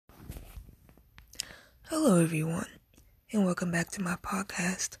Hello, everyone, and welcome back to my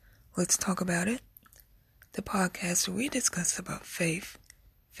podcast, Let's Talk About It, the podcast where we discuss about faith,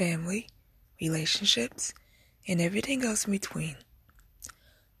 family, relationships, and everything else in between.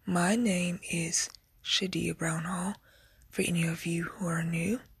 My name is Shadia Brown Hall, for any of you who are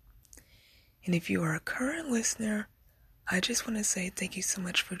new, and if you are a current listener, I just want to say thank you so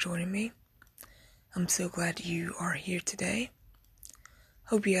much for joining me. I'm so glad you are here today.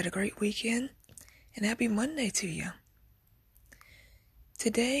 Hope you had a great weekend. And happy Monday to you.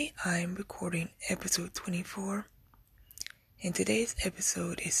 Today I'm recording episode 24, and today's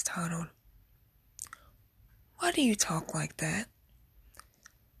episode is titled, Why Do You Talk Like That?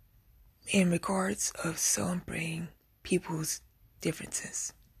 In regards of celebrating people's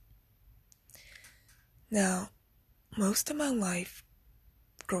differences. Now, most of my life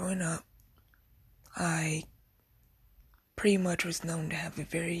growing up, I pretty much was known to have a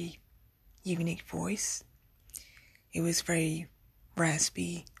very unique voice. It was very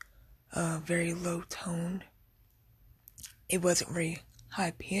raspy, very low toned. It wasn't very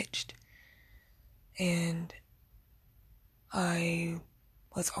high pitched, and I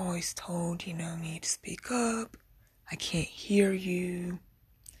was always told, you need to speak up. I can't hear you.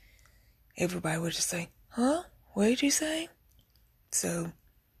 Everybody would just say, huh? What did you say? So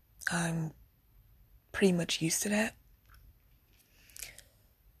I'm pretty much used to that.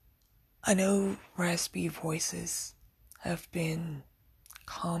 I know raspy voices have been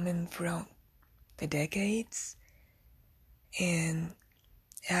common throughout the decades, and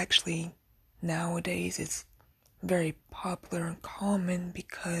actually nowadays it's very popular and common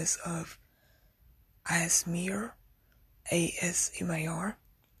because of ASMR, ASMR.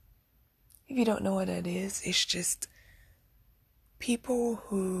 If you don't know what that is, it's just people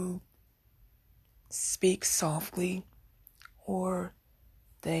who speak softly, or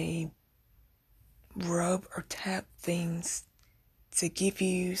they rub or tap things to give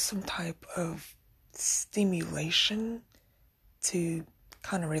you some type of stimulation to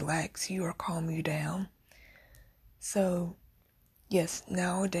kind of relax you or calm you down. So, yes,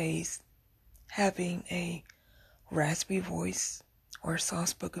 nowadays, having a raspy voice or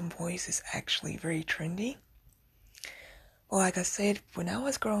soft-spoken voice is actually very trendy. Well, like I said, when I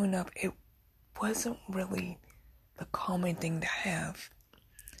was growing up, it wasn't really the common thing to have.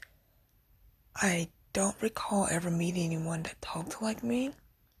 I don't recall ever meeting anyone that talked like me.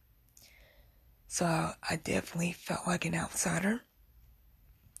 So I definitely felt like an outsider.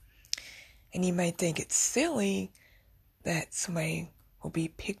 And you may think it's silly that somebody will be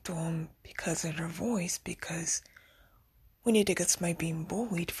picked on because of their voice, because when you think of somebody being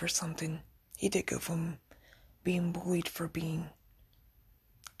bullied for something, you think of them being bullied for being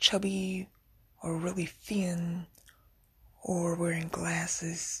chubby or really thin or wearing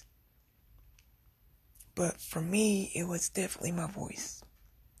glasses. But for me, it was definitely my voice.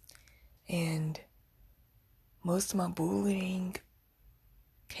 And most of my bullying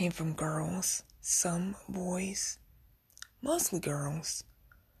came from girls, some boys, mostly girls.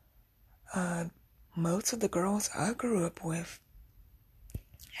 Most of the girls I grew up with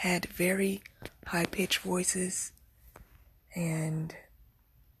had very high-pitched voices, and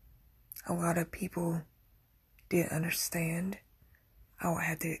a lot of people didn't understand. I would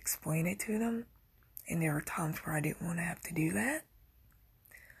have to explain it to them, and there were times where I didn't want to have to do that.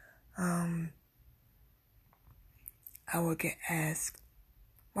 I would get asked,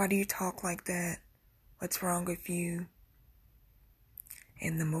 why do you talk like that? What's wrong with you?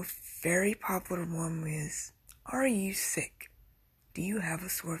 And the most very popular one is, are you sick? Do you have a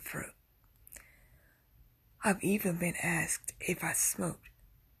sore throat? I've even been asked if I smoked.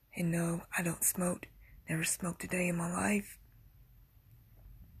 And no, I don't smoke. Never smoked a day in my life.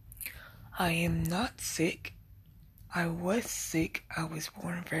 I am not sick. I was sick. I was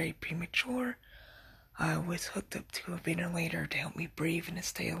born very premature. I was hooked up to a ventilator to help me breathe and to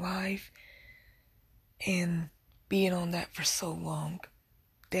stay alive. And being on that for so long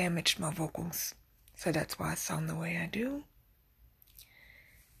damaged my vocals. So that's why I sound the way I do.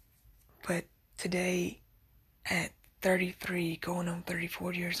 But today, at 33, going on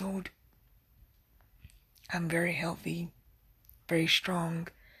 34 years old, I'm very healthy, very strong.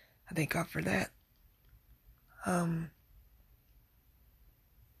 I thank God for that.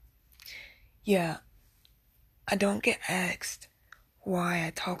 Yeah, I don't get asked why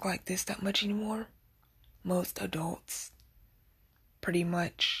I talk like this that much anymore. Most adults pretty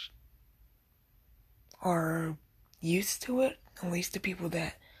much are used to it, at least the people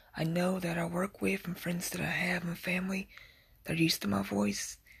that I know, that I work with, and friends that I have, and family, they're used to my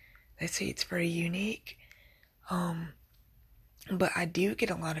voice. They say it's very unique. But I do get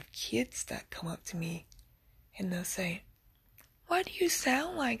a lot of kids that come up to me and they'll say, "Why do you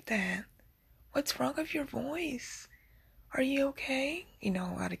sound like that? What's wrong with your voice? Are you okay?" A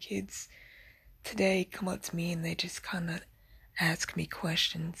lot of kids today come up to me and they just kind of ask me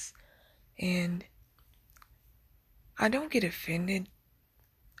questions. And I don't get offended.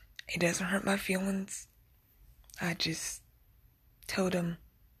 It doesn't hurt my feelings. I just tell them,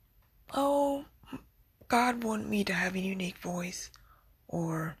 "Oh, God wanted me to have a unique voice."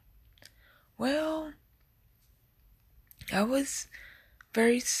 Or, "Well, I was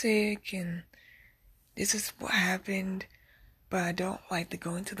very sick and this is what happened." But I don't like to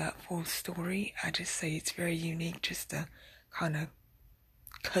go into that full story. I just say it's very unique just to kind of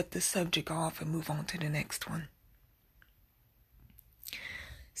cut the subject off and move on to the next one.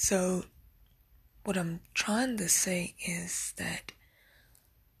 So, what I'm trying to say is that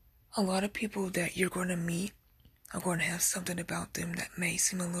a lot of people that you're going to meet are going to have something about them that may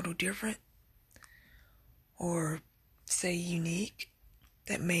seem a little different or say unique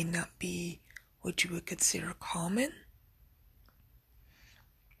that may not be what you would consider common.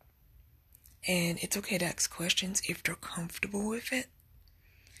 And it's okay to ask questions if they're comfortable with it.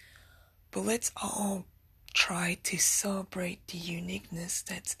 But let's all try to celebrate the uniqueness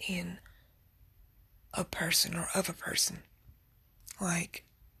that's in a person or of a person. Like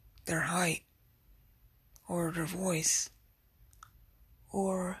their height, or their voice,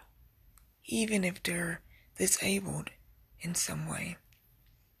 or even if they're disabled in some way.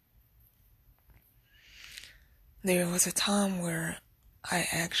 There was a time where I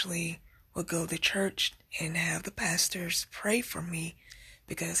actually would go to church and have the pastors pray for me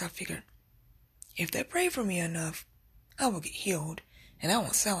because I figured if they pray for me enough, I will get healed and I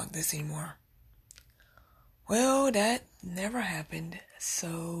won't sound like this anymore. Well, that never happened,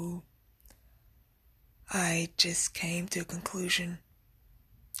 so I just came to a conclusion.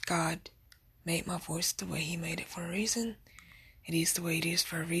 God made my voice the way He made it for a reason. It is the way it is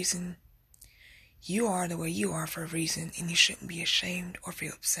for a reason. You are the way you are for a reason, and you shouldn't be ashamed or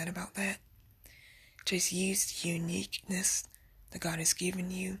feel upset about that. Just use the uniqueness that God has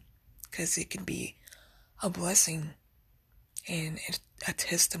given you, because it can be a blessing and a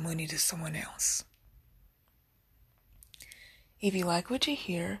testimony to someone else. If you like what you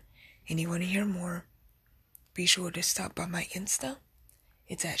hear and you want to hear more, be sure to stop by my Insta.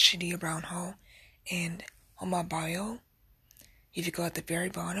 It's at Shadia Brown Hall, and on my bio, if you go at the very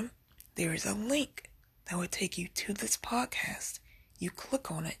bottom, there is a link that will take you to this podcast. You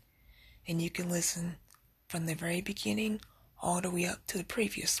click on it, and you can listen from the very beginning all the way up to the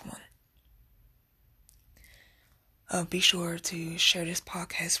previous one. Be sure to share this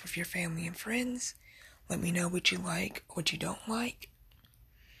podcast with your family and friends. Let me know what you like, what you don't like,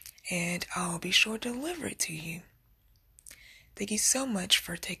 and I'll be sure to deliver it to you. Thank you so much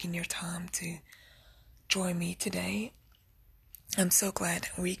for taking your time to join me today. I'm so glad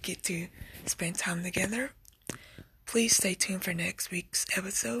we get to spend time together. Please stay tuned for next week's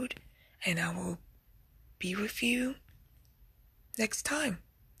episode, and I will be with you next time.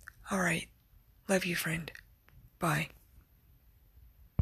 All right. Love you, friend. Bye.